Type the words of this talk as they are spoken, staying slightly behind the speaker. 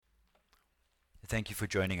thank you for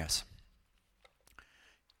joining us.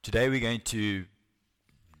 Today we're going to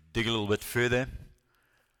dig a little bit further,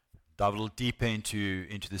 dive a little deeper into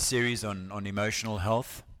the series on emotional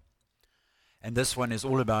health. And this one is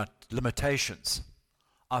all about limitations.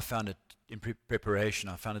 I found it in preparation.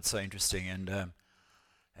 I found it so interesting, and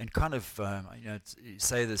kind of you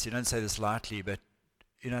say this. You don't say this lightly, but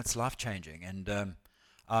it's life changing. And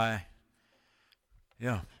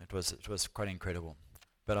it was quite incredible.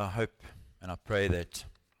 But I hope and I pray that,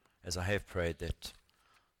 as I have prayed, that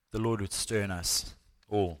the Lord would stir in us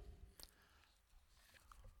all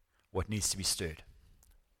what needs to be stirred.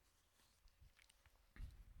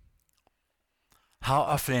 How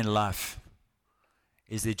often in life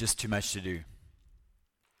is there just too much to do?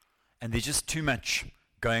 And there's just too much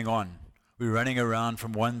going on. We're running around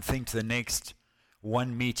from one thing to the next,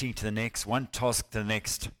 one meeting to the next, one task to the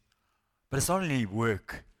next. But it's not only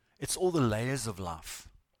work, it's all the layers of life.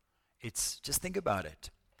 It's, just think about it.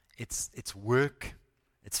 It's work,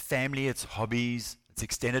 it's family, it's hobbies, it's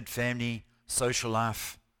extended family, social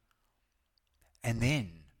life. And then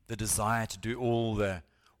the desire to do all the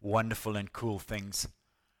wonderful and cool things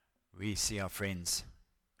we see our friends,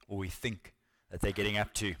 or we think that they're getting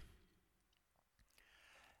up to.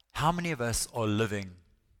 How many of us are living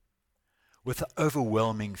with the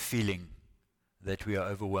overwhelming feeling that we are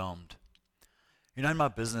overwhelmed? In my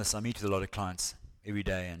business, I meet with a lot of clients every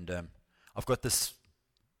day, and I've got this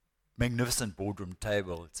magnificent boardroom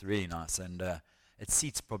table. It's really nice, and it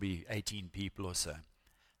seats probably 18 people or so.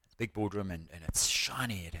 It's a big boardroom, and it's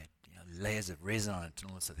shiny. It had layers of resin on it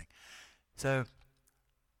and all this sort of thing. So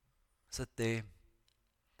sit there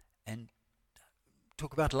and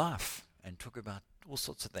talk about life and talk about all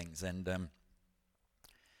sorts of things, and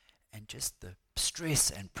just the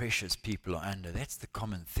stress and pressures people are under. That's the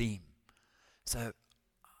common theme. So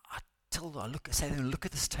I say to them, look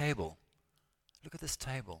at this table. Look at this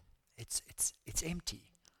table. It's empty.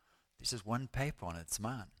 There's just one paper on it. It's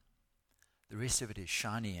mine. The rest of it is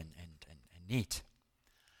shiny and neat.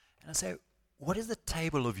 And I say, what does the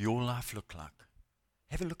table of your life look like?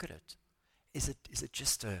 Have a look at it. Is it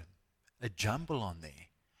just a jumble on there?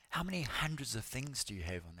 How many hundreds of things do you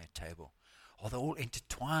have on that table? Are they all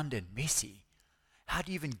intertwined and messy? How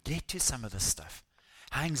do you even get to some of this stuff?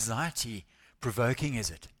 How anxiety provoking is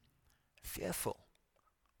it? Fearful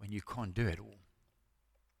when you can't do it all.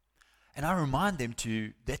 And I remind them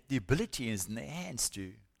that the ability is in their hands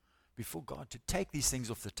before God, to take these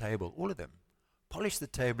things off the table, all of them, polish the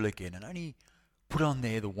table again, and only put on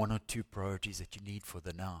there the one or two priorities that you need for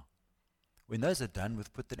the now. When those are done, we'll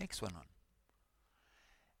put the next one on.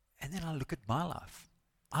 And then I look at my life.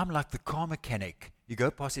 I'm like the car mechanic. You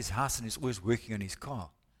go past his house and he's always working on his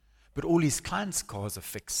car. But all his clients' cars are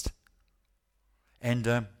fixed. And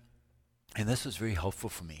this was very helpful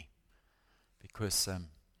for me, because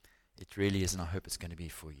it really is, and I hope it's going to be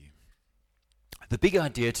for you. The big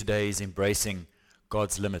idea today is embracing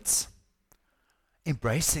God's limits.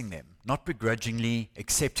 Embracing them, not begrudgingly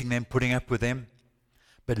accepting them, putting up with them,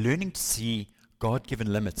 but learning to see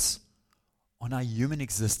God-given limits on our human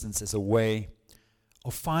existence as a way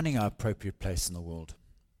of finding our appropriate place in the world.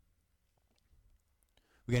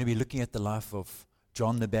 We're going to be looking at the life of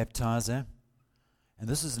John the Baptizer, and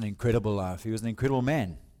this is an incredible life. He was an incredible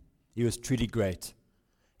man. He was truly great.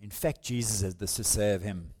 In fact, Jesus had this to say of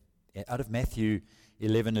him. Out of Matthew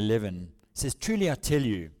 11:11, says, "Truly I tell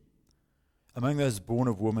you, among those born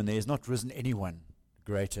of woman, there has not risen anyone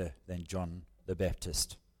greater than John the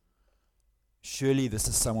Baptist." Surely this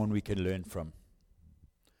is someone we can learn from.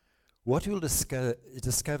 What we'll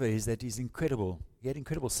discover is that he's incredible. He had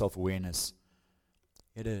incredible self-awareness.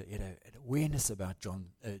 He had an awareness about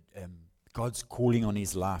God's calling on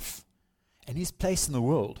his life and his place in the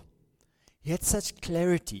world. He had such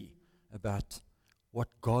clarity about what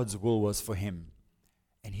God's will was for him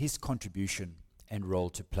and his contribution and role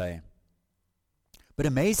to play. But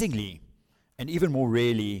amazingly, and even more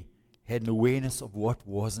rarely, he had an awareness of what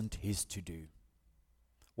wasn't his to do,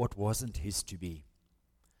 what wasn't his to be.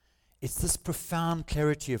 It's this profound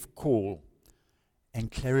clarity of call and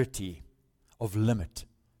clarity of limit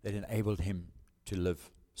that enabled him to live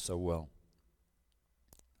so well.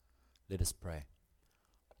 Let us pray.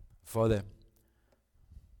 Father,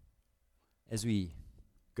 as we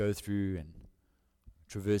go through and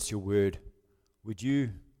traverse your word, would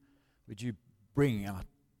you bring out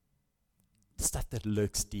stuff that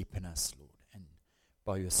lurks deep in us, Lord, and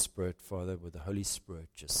by your Spirit, Father, with the Holy Spirit,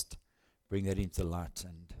 just bring that into light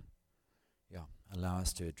and allow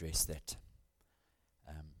us to address that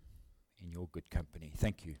in your good company.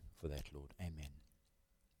 Thank you for that, Lord. Amen.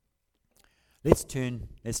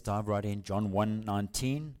 Let's dive right in. John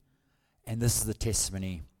 1:19 And this is the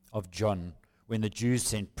testimony of John. When the Jews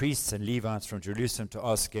sent priests and Levites from Jerusalem to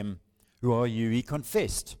ask him, "Who are you?" he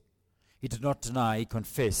confessed. He did not deny, he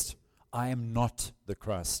confessed, "I am not the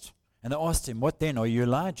Christ." And they asked him, "What then? Are you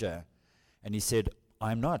Elijah?" And he said,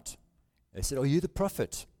 "I am not." They said, "Are you the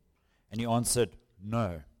prophet?" And he answered,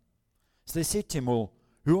 "No." So they said to him, "Well,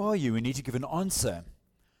 who are you? We need to give an answer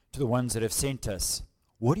to the ones that have sent us.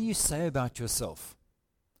 What do you say about yourself?"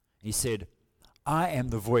 He said, "I am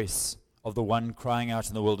the voice of the one crying out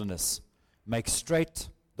in the wilderness, 'Make straight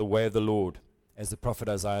the way of the Lord,' as the prophet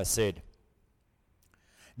Isaiah said."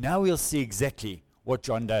 Now we'll see exactly what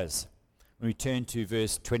John does. When we turn to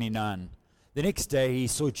verse 29, the next day he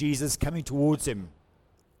saw Jesus coming towards him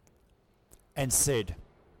and said,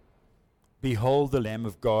 "Behold the Lamb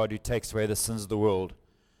of God who takes away the sins of the world.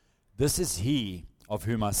 This is he of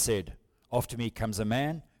whom I said, after me comes a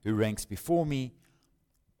man who ranks before me,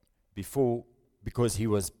 because he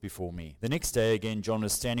was before me." The next day again, John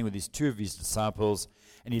was standing with two of his disciples,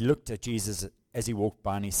 and he looked at Jesus as he walked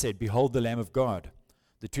by, and he said, "Behold the Lamb of God."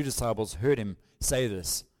 The two disciples heard him say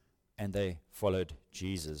this, and they followed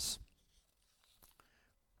Jesus.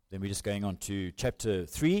 Then we're just going on to chapter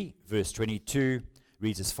 3, verse 22,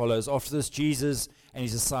 reads as follows: "After this, Jesus and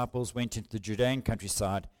his disciples went into the Judean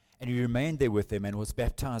countryside, and he remained there with them and was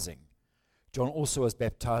baptizing. John also was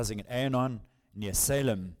baptizing at Aenon near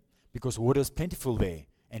Salem, because water was plentiful there,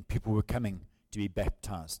 and people were coming to be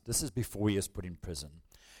baptized." This is before he was put in prison.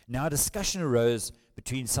 Now a discussion arose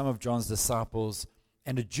between some of John's disciples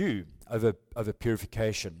and a Jew over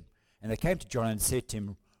purification. And they came to John and said to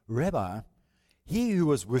him, "Rabbi, he who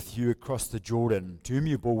was with you across the Jordan, to whom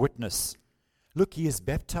you bore witness, look, he is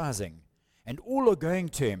baptizing, and all are going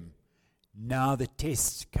to him. Now the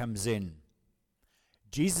test comes in."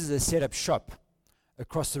 Jesus has set up shop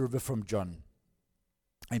across the river from John,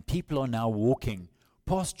 and people are now walking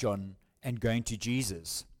past John and going to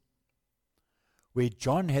Jesus. Where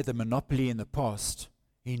John had the monopoly in the past,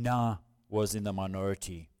 he now was in the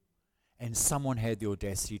minority, and someone had the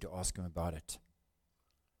audacity to ask him about it.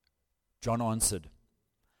 John answered,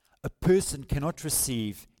 "A person cannot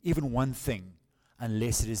receive even one thing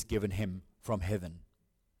unless it is given him from heaven.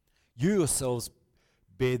 You yourselves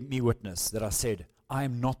bear me witness that I said, 'I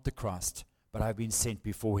am not the Christ, but I have been sent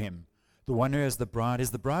before him.' The one who has the bride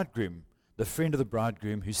is the bridegroom. The friend of the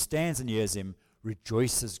bridegroom who stands and hears him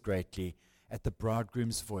rejoices greatly at the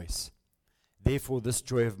bridegroom's voice. Therefore this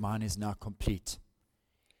joy of mine is now complete.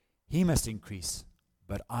 He must increase,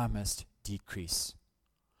 but I must decrease."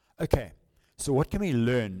 Okay, so what can we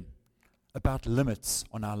learn about limits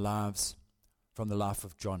on our lives from the life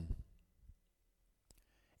of John?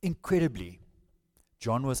 Incredibly,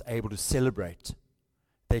 John was able to celebrate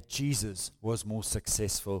that Jesus was more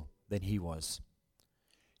successful than he was.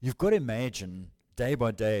 You've got to imagine, day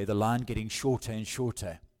by day, the line getting shorter and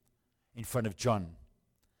shorter in front of John,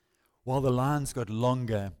 while the lines got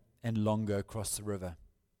longer and longer across the river.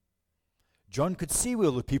 John could see where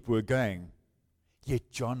all the people were going, yet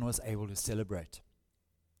John was able to celebrate.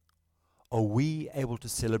 Are we able to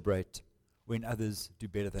celebrate when others do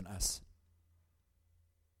better than us?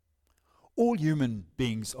 All human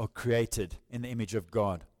beings are created in the image of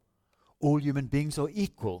God. All human beings are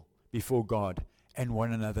equal before God and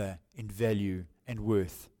one another in value and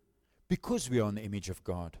worth, because we are in the image of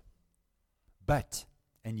God. But,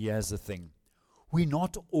 and here's the thing, we're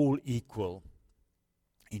not all equal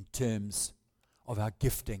in terms of our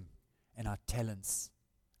gifting and our talents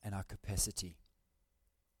and our capacity.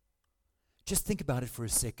 Just think about it for a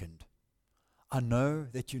second. I know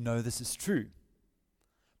that you know this is true,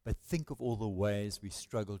 but think of all the ways we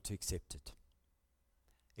struggle to accept it.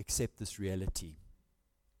 Accept this reality.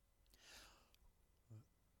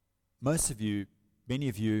 Most of you, many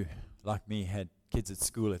of you, like me, had kids at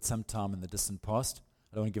school at some time in the distant past.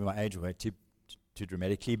 I don't want to give my age away too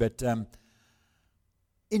dramatically, but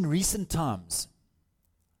in recent times,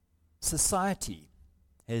 society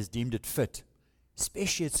has deemed it fit,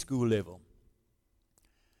 especially at school level.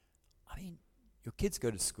 I mean, your kids go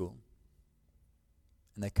to school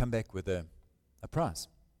and they come back with a prize,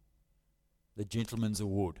 the Gentleman's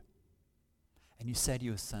Award. And you say to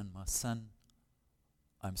your son, "My son,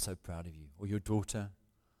 I'm so proud of you." Or your daughter,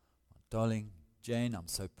 "My darling Jane, I'm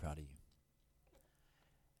so proud of you."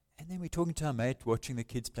 And then we're talking to our mate, watching the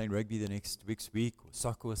kids playing rugby the next week or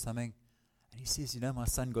soccer or something, and he says, "You know, my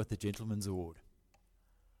son got the Gentleman's Award."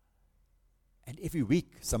 And every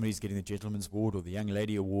week somebody's getting the Gentleman's Award or the Young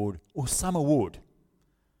Lady Award or some award,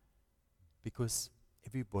 because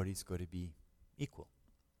everybody's got to be equal.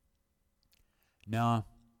 Now,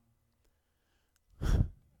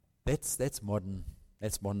 that's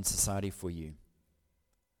modern society for you.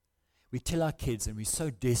 We tell our kids, and we so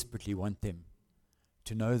desperately want them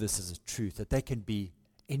to know this as a truth, that they can be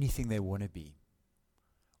anything they want to be.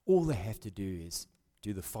 All they have to do is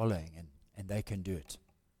do the following, and they can do it.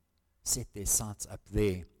 Set their sights up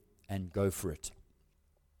there and go for it.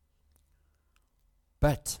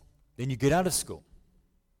 But then you get out of school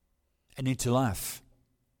and into life,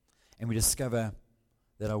 and we discover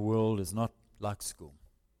that our world is not like school.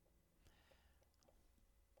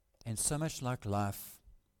 And so much like life,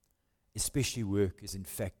 especially work, is in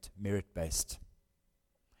fact merit-based.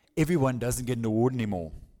 Everyone doesn't get an award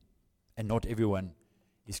anymore, and not everyone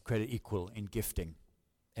is created equal in gifting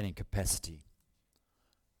and in capacity.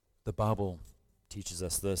 The Bible teaches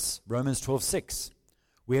us this. Romans 12:6.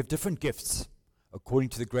 We have different gifts according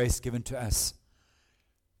to the grace given to us.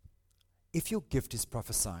 If your gift is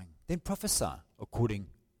prophesying, then prophesy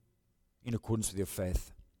in accordance with your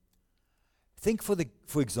faith. Think,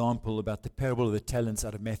 for example, about the parable of the talents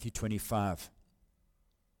out of Matthew 25.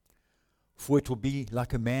 For it will be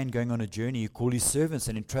like a man going on a journey who called his servants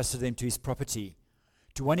and entrusted them to his property.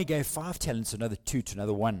 To one he gave 5 talents, to another 2, to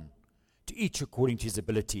another 1, to each according to his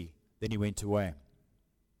ability. Then he went away.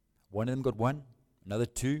 One of them got 1, another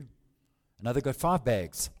 2, another got 5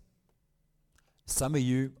 bags. Some of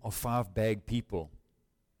you are 5-bag people.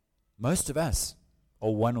 Most of us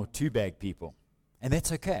are 1 or 2-bag people, and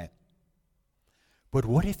that's okay. But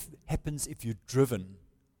what happens if you're driven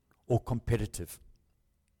or competitive?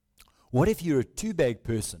 What if you're a 2-bag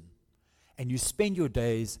person and you spend your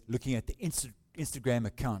days looking at the Instagram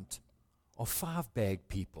account of 5-bag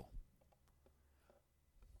people?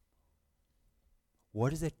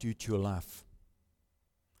 What does that do to your life?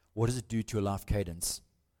 What does it do to your life cadence?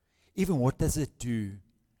 Even what does it do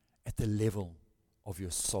at the level of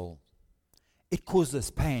your soul? It causes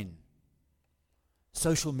pain.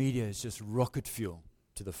 Social media is just rocket fuel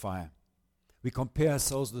to the fire. We compare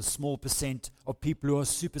ourselves with a small percent of people who are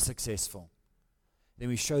super successful. Then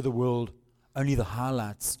we show the world only the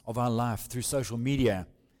highlights of our life through social media,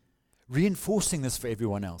 reinforcing this for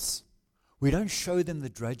everyone else. We don't show them the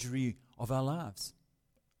drudgery of our lives.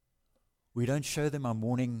 We don't show them our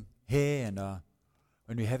morning hair and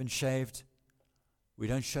when we haven't shaved. We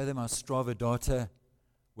don't show them our Strava data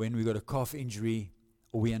when we got a calf injury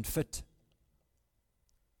or we're unfit.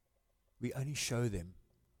 We only show them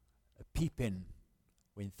a peep in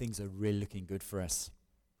when things are really looking good for us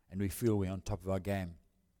and we feel we're on top of our game.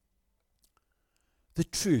 The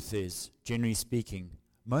truth is, generally speaking,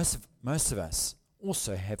 most of us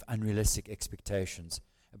also have unrealistic expectations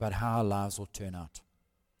about how our lives will turn out.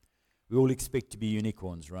 We all expect to be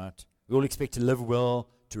unicorns, right? We all expect to live well,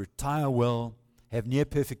 to retire well, have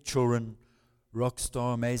near-perfect children, rock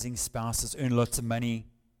star, amazing spouses, earn lots of money.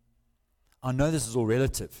 I know this is all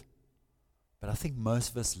relative, but I think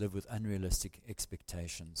most of us live with unrealistic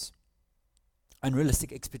expectations.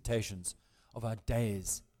 Unrealistic expectations of our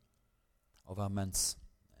days, of our months,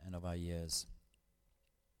 and of our years.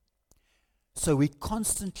 So we're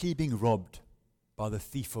constantly being robbed by the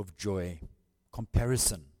thief of joy,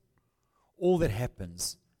 comparison. All that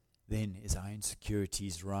happens then is our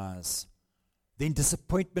insecurities rise. Then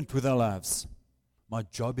disappointment with our lives. My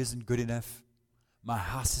job isn't good enough. My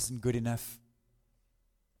house isn't good enough.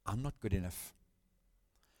 I'm not good enough.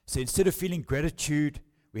 So instead of feeling gratitude,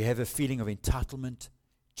 we have a feeling of entitlement,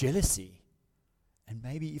 jealousy, and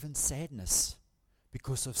maybe even sadness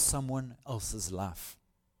because of someone else's life.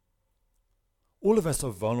 All of us are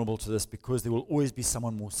vulnerable to this because there will always be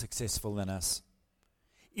someone more successful than us.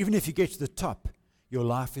 Even if you get to the top, your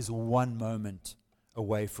life is one moment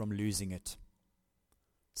away from losing it.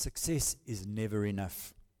 Success is never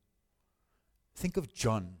enough. Think of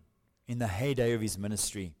John in the heyday of his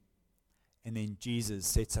ministry, and then Jesus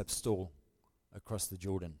sets up stall across the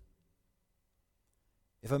Jordan.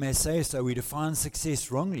 If I may say so, we define success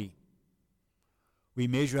wrongly. We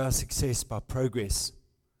measure our success by progress.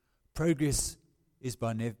 Progress is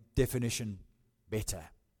by definition better.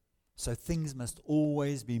 So things must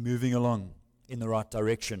always be moving along in the right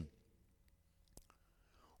direction.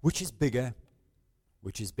 Which is bigger?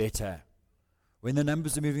 Which is better? When the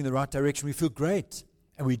numbers are moving in the right direction, we feel great,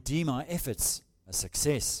 and we deem our efforts a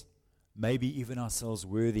success, maybe even ourselves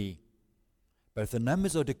worthy. But if the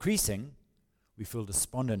numbers are decreasing, we feel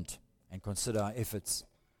despondent and consider our efforts,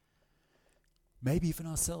 maybe even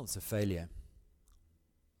ourselves, a failure.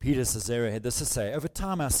 Peter Cesare had this to say: over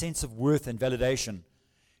time, our sense of worth and validation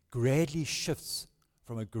gradually shifts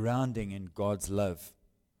from a grounding in God's love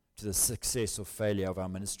to the success or failure of our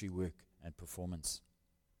ministry work and performance.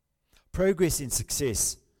 Progress in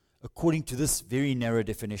success, according to this very narrow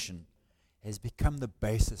definition, has become the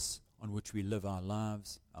basis on which we live our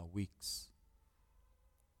lives, our weeks,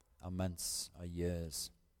 our months, our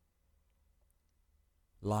years.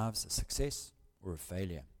 Lives a success or a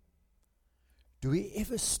failure? Do we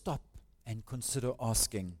ever stop and consider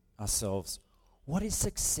asking ourselves, what is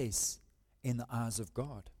success in the eyes of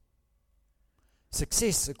God?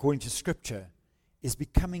 Success, according to Scripture, is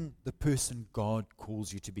becoming the person God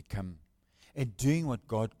calls you to become and doing what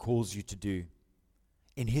God calls you to do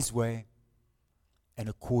in His way and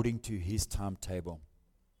according to His timetable.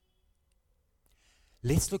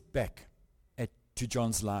 Let's look back to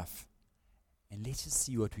John's life and let's just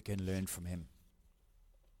see what we can learn from him.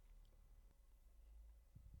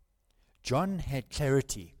 John had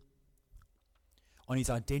clarity on his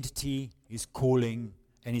identity, his calling,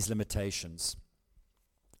 and his limitations.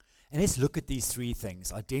 And let's look at these three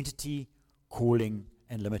things: identity, calling,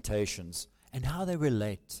 and limitations, and how they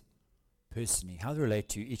relate personally, how they relate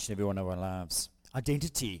to each and every one of our lives.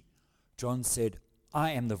 Identity. John said,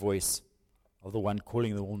 I am the voice of the one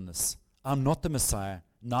calling in the wilderness. I'm not the Messiah,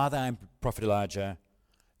 neither am Prophet Elijah.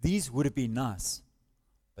 These would have been nice,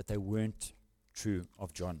 but they weren't true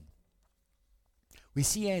of John. We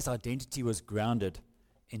see his identity was grounded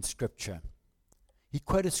in Scripture. He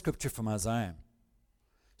quoted Scripture from Isaiah.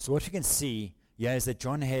 So what we can see here is that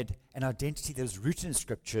John had an identity that was rooted in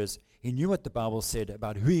Scriptures. He knew what the Bible said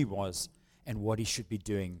about who he was and what he should be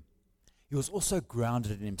doing. He was also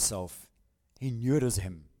grounded in himself. He knew it was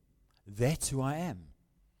him. That's who I am.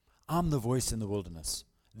 I'm the voice in the wilderness.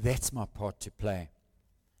 That's my part to play.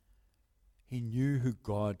 He knew who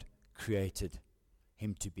God created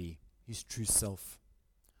him to be, his true self.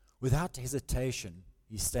 Without hesitation,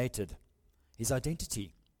 he stated his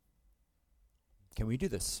identity. Can we do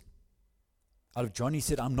this? Out of John, he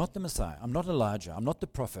said, I'm not the Messiah. I'm not Elijah. I'm not the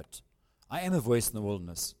prophet. I am a voice in the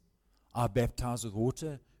wilderness. I baptize with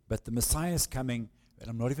water, but the Messiah is coming, and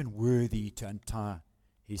I'm not even worthy to untie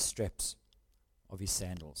his straps of his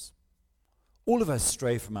sandals. All of us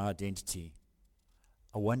stray from our identity.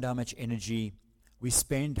 I wonder how much energy we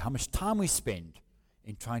spend, how much time we spend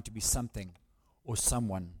in trying to be something or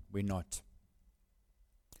someone we're not.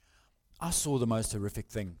 I saw the most horrific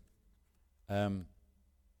thing.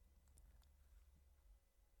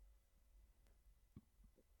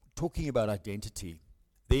 Talking about identity,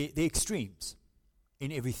 the extremes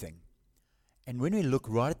in everything. And when we look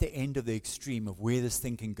right at the end of the extreme of where this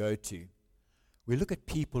thing can go to, we look at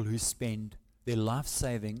people who spend their life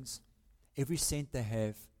savings, every cent they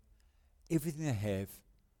have, everything they have,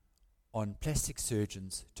 on plastic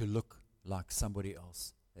surgeons to look like somebody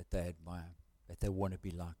else that they admire, that they want to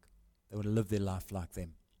be like. They want to live their life like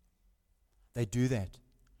them. They do that.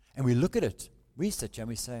 And we look at it. We sit here and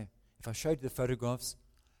we say, if I showed you the photographs,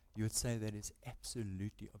 you would say that is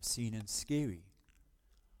absolutely obscene and scary.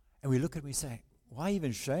 And we look at it and we say, why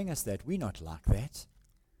even showing us that? We're not like that.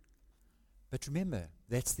 But remember,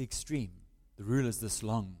 that's the extreme. The rule is this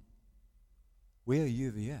long. Where are you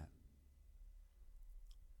over here?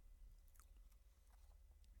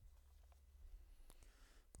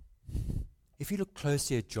 If you look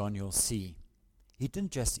closely at John, you'll see he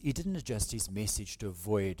didn't adjust his message to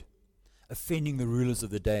avoid offending the rulers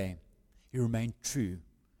of the day. He remained true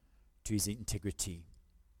to his integrity.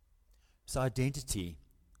 His identity,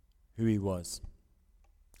 who he was.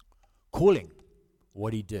 Calling,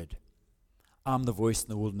 what he did. I'm the voice in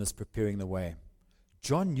the wilderness preparing the way.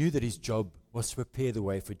 John knew that his job was to prepare the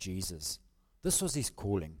way for Jesus. This was his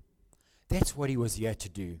calling. That's what he was here to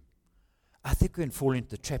do. I think we can fall into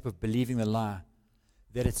the trap of believing the lie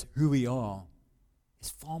that it's who we are is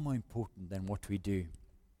far more important than what we do.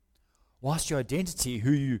 Whilst your identity,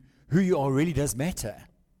 who you are really does matter,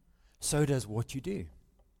 so does what you do,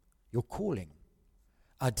 your calling.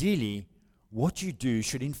 Ideally, what you do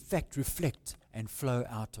should in fact reflect and flow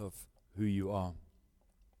out of who you are.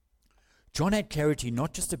 John had clarity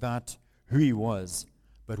not just about who he was,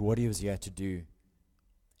 but what he was here to do.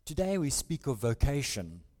 Today we speak of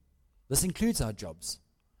vocation. This includes our jobs,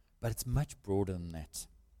 but it's much broader than that.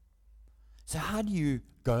 So how do you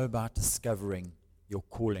go about discovering your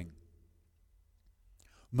calling?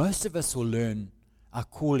 Most of us will learn our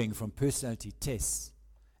calling from personality tests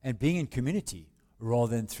and being in community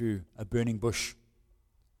rather than through a burning bush.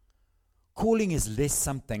 Calling is less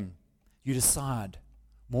something you decide,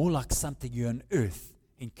 more like something you unearth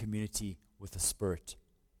in community with the Spirit.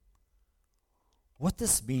 What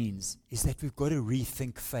this means is that we've got to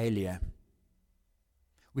rethink failure.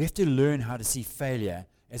 We have to learn how to see failure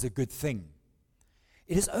as a good thing.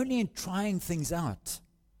 It is only in trying things out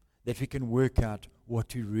that we can work out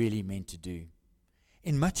what we really meant to do.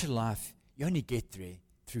 In much of life, you only get there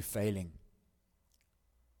through failing.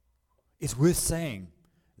 It's worth saying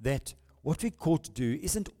that what we're called to do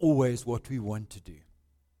isn't always what we want to do.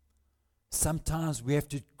 Sometimes we have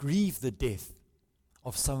to grieve the death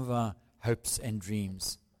of some of our hopes and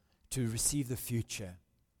dreams to receive the future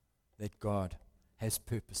that God has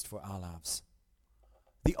purposed for our lives.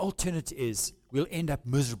 The alternative is we'll end up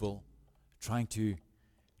miserable trying to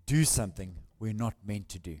do something we're not meant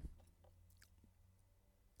to do.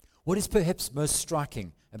 What is perhaps most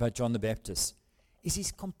striking about John the Baptist is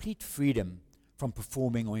his complete freedom from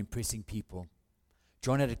performing or impressing people.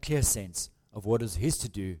 John had a clear sense of what is his to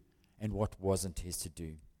do and what wasn't his to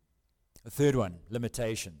do. The third one,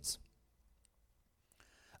 limitations.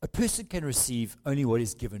 A person can receive only what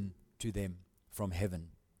is given to them from heaven.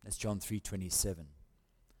 That's John 3:27.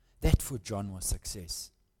 That for John was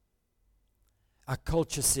success. Our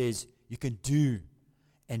culture says you can do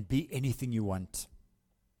and be anything you want.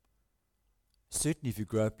 Certainly if you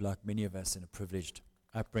grow up like many of us in a privileged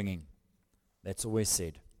upbringing, that's always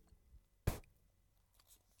said.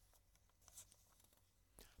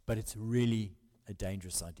 But it's really a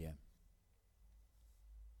dangerous idea.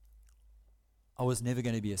 I was never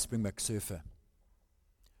going to be a Springbok surfer.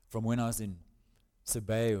 From when I was in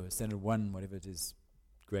Bay or Standard 1, whatever it is,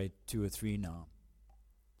 grade 2 or 3 now,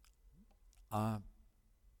 I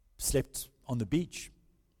slept on the beach.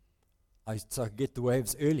 So I could get the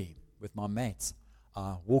waves early with my mates.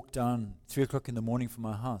 I walked down 3 o'clock in the morning from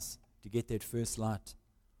my house to get that first light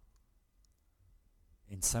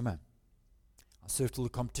in summer. I surfed all the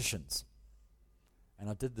competitions. And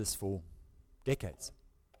I did this for decades.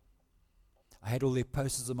 I had all their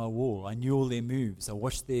posters on my wall. I knew all their moves. I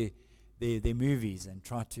watched their movies and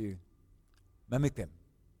tried to mimic them.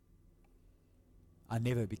 I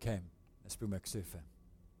never became a Springbok surfer.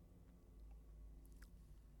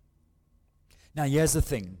 Now here's the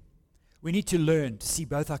thing. We need to learn to see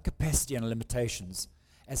both our capacity and our limitations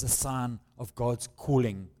as a sign of God's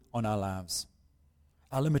calling on our lives.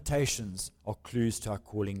 Our limitations are clues to our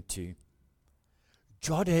calling too.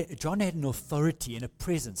 John had an authority and a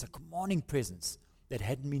presence, a commanding presence that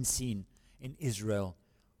hadn't been seen in Israel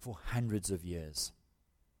for hundreds of years.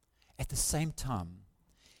 At the same time,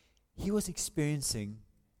 he was experiencing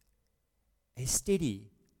a steady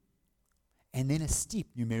and then a steep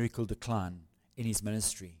numerical decline in his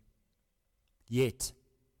ministry. Yet,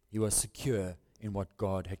 he was secure in what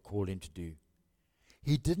God had called him to do.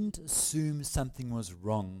 He didn't assume something was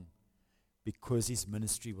wrong because his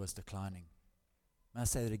ministry was declining. I'll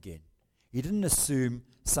say that again. He didn't assume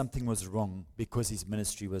something was wrong because his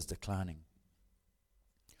ministry was declining.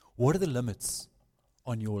 What are the limits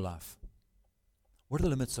on your life? What are the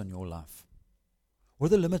limits on your life? What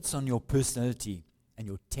are the limits on your personality and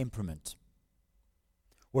your temperament?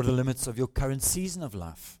 What are the limits of your current season of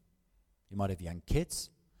life? You might have young kids,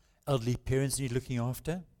 elderly parents you need looking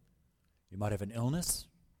after. You might have an illness,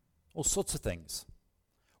 all sorts of things.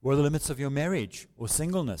 What are the limits of your marriage or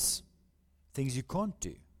singleness? Things you can't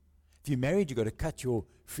do. If you're married, you've got to cut your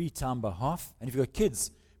free time by half, and if you've got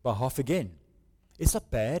kids, by half again. It's not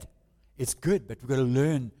bad. It's good, but we've got to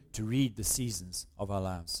learn to read the seasons of our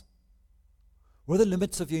lives. What are the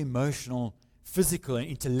limits of your emotional, physical, and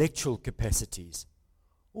intellectual capacities?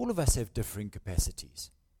 All of us have differing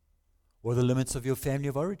capacities. What are the limits of your family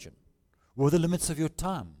of origin? What are the limits of your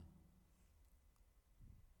time?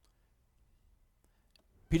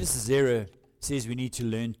 Peter Scazzero says we need to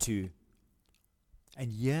learn to, and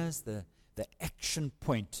here's the action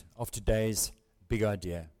point of today's big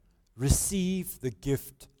idea. Receive the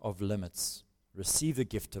gift of limits. Receive the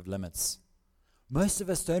gift of limits. Most of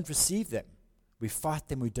us don't receive them. We fight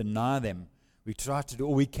them, we deny them. We try to do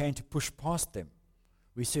all we can to push past them.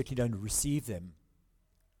 We certainly don't receive them.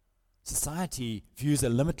 Society views a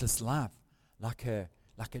limitless life like a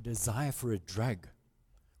desire for a drug.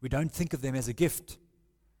 We don't think of them as a gift.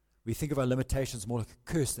 We think of our limitations more like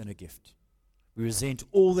a curse than a gift. We resent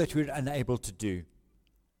all that we're unable to do.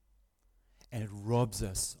 And it robs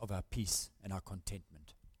us of our peace and our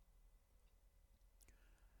contentment.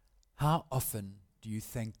 How often do you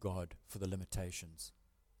thank God for the limitations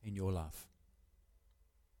in your life?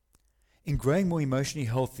 In growing more emotionally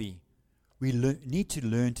healthy, we need to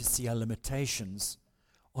learn to see our limitations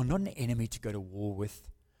are not an enemy to go to war with,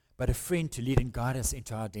 but a friend to lead and guide us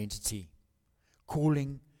into our identity,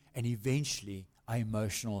 calling, and eventually our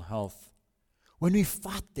emotional health. When we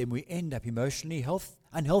fight them, we end up emotionally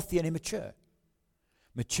unhealthy and immature.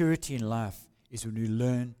 Maturity in life is when we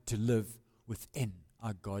learn to live within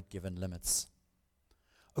our God-given limits.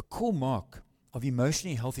 A core mark of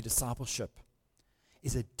emotionally healthy discipleship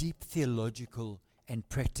is a deep theological and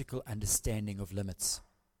practical understanding of limits.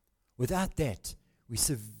 Without that, we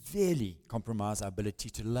severely compromise our ability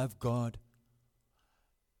to love God,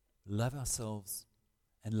 love ourselves,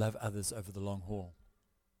 and love others over the long haul.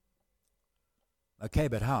 Okay,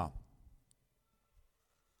 but how?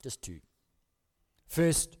 Just two.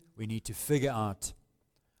 First, we need to figure out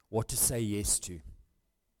what to say yes to.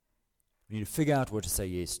 We need to figure out what to say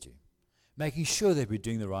yes to. Making sure that we're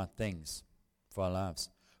doing the right things for our lives,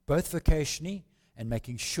 both vocationally and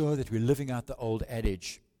making sure that we're living out the old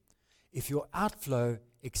adage. If your outflow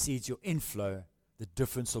exceeds your inflow, the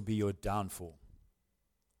difference will be your downfall.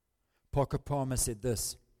 Parker Palmer said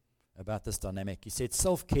this about this dynamic. He said,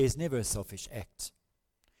 self-care is never a selfish act.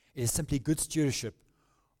 It is simply good stewardship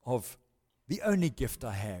of the only gift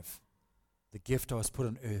I have, the gift I was put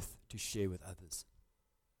on earth to share with others.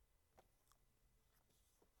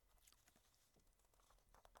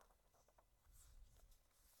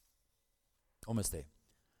 Almost there.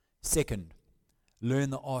 Second, learn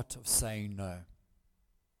the art of saying no.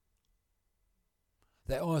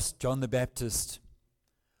 They asked John the Baptist,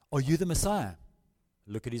 are you the Messiah?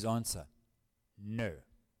 Look at his answer. No.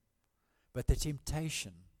 But the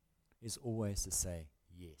temptation is always to say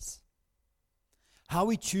yes. How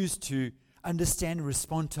we choose to understand and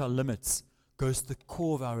respond to our limits goes to the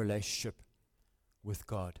core of our relationship with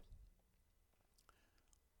God.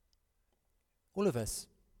 All of us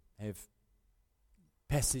have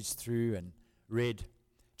passaged through and read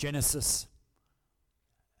Genesis,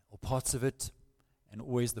 or parts of it, and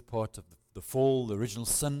always the part of the fall, the original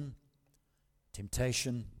sin,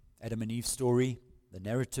 temptation, Adam and Eve story, the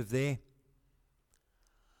narrative there.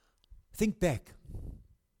 Think back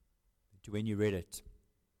to when you read it.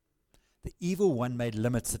 The evil one made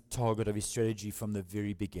limits a target of his strategy from the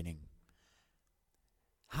very beginning.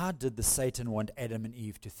 How did the Satan want Adam and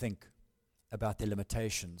Eve to think about their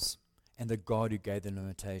limitations and the God who gave them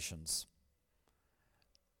limitations?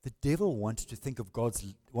 The devil wanted them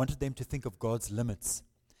to think of God's limits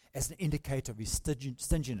as an indicator of his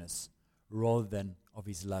stinginess rather than of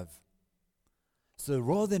his love. So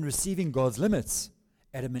rather than receiving God's limits,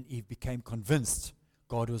 Adam and Eve became convinced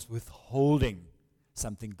God was withholding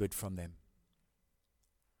something good from them.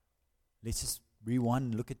 Let's just rewind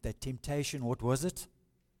and look at that temptation. What was it?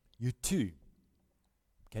 You too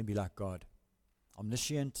can be like God.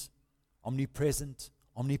 Omniscient, omnipresent,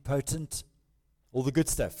 omnipotent, all the good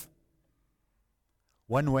stuff.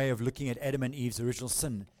 One way of looking at Adam and Eve's original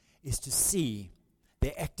sin is to see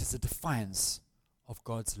their act as a defiance of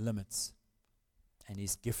God's limits and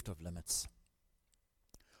his gift of limits.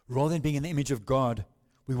 Rather than being in the image of God,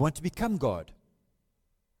 we want to become God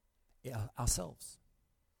ourselves.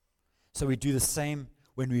 So we do the same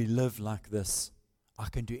when we live like this. I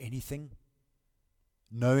can do anything,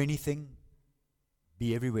 know anything,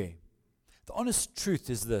 be everywhere. The honest truth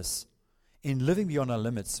is this. In living beyond our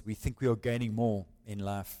limits, we think we are gaining more in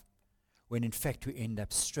life, when in fact we end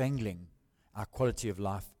up strangling our quality of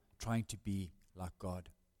life, trying to be like God.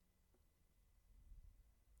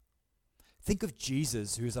 Think of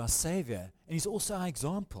Jesus, who is our Savior, and he's also our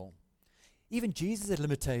example. Even Jesus had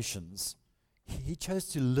limitations. He chose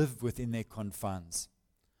to live within their confines.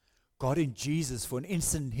 God in Jesus, for an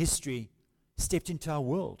instant in history, stepped into our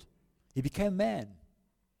world. He became man,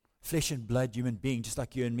 flesh and blood human being, just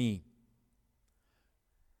like you and me.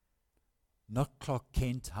 Not Clark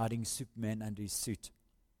Kent hiding Superman under his suit.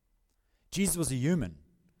 Jesus was a human.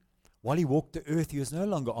 While he walked the earth, he was no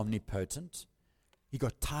longer omnipotent. He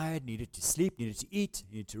got tired, needed to sleep, needed to eat,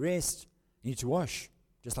 needed to rest, needed to wash,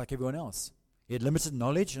 just like everyone else. He had limited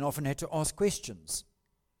knowledge and often had to ask questions.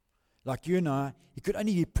 Like you and I, he could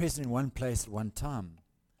only be present in one place at one time.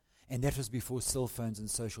 And that was before cell phones and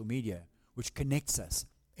social media, which connects us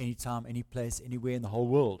anytime, any place, anywhere in the whole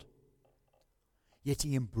world. Yet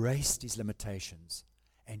he embraced his limitations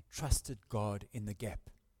and trusted God in the gap.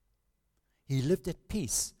 He lived at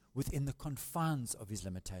peace within the confines of his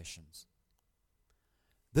limitations.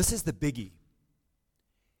 This is the biggie.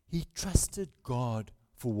 He trusted God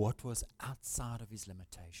for what was outside of his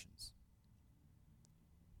limitations.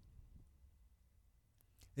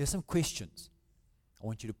 There are some questions I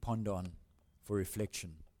want you to ponder on for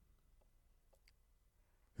reflection.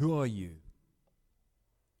 Who are you?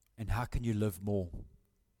 And how can you live more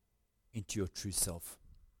into your true self?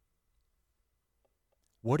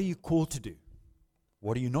 What are you called to do?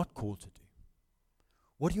 What are you not called to do?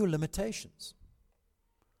 What are your limitations?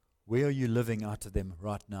 Where are you living out of them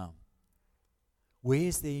right now? Where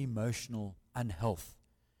is the emotional unhealth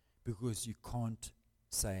because you can't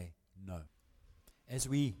say no? As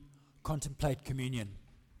we contemplate communion,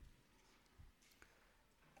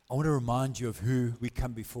 I want to remind you of who we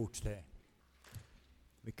come before today.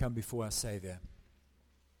 We come before our Savior,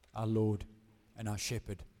 our Lord, and our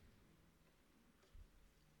Shepherd.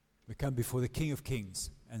 We come before the King of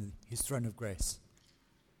Kings and his throne of grace.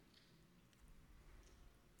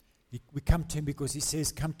 We come to him because he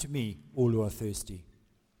says, come to me, all who are thirsty,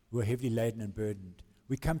 who are heavily laden and burdened.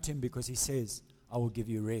 We come to him because he says, I will give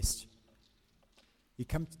you rest. We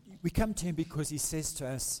come to him because he says to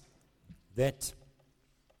us that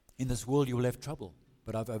in this world you will have trouble,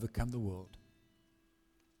 but I've overcome the world.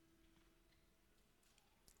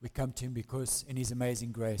 We come to him because in his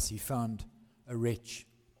amazing grace he found a wretch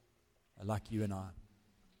like you and I.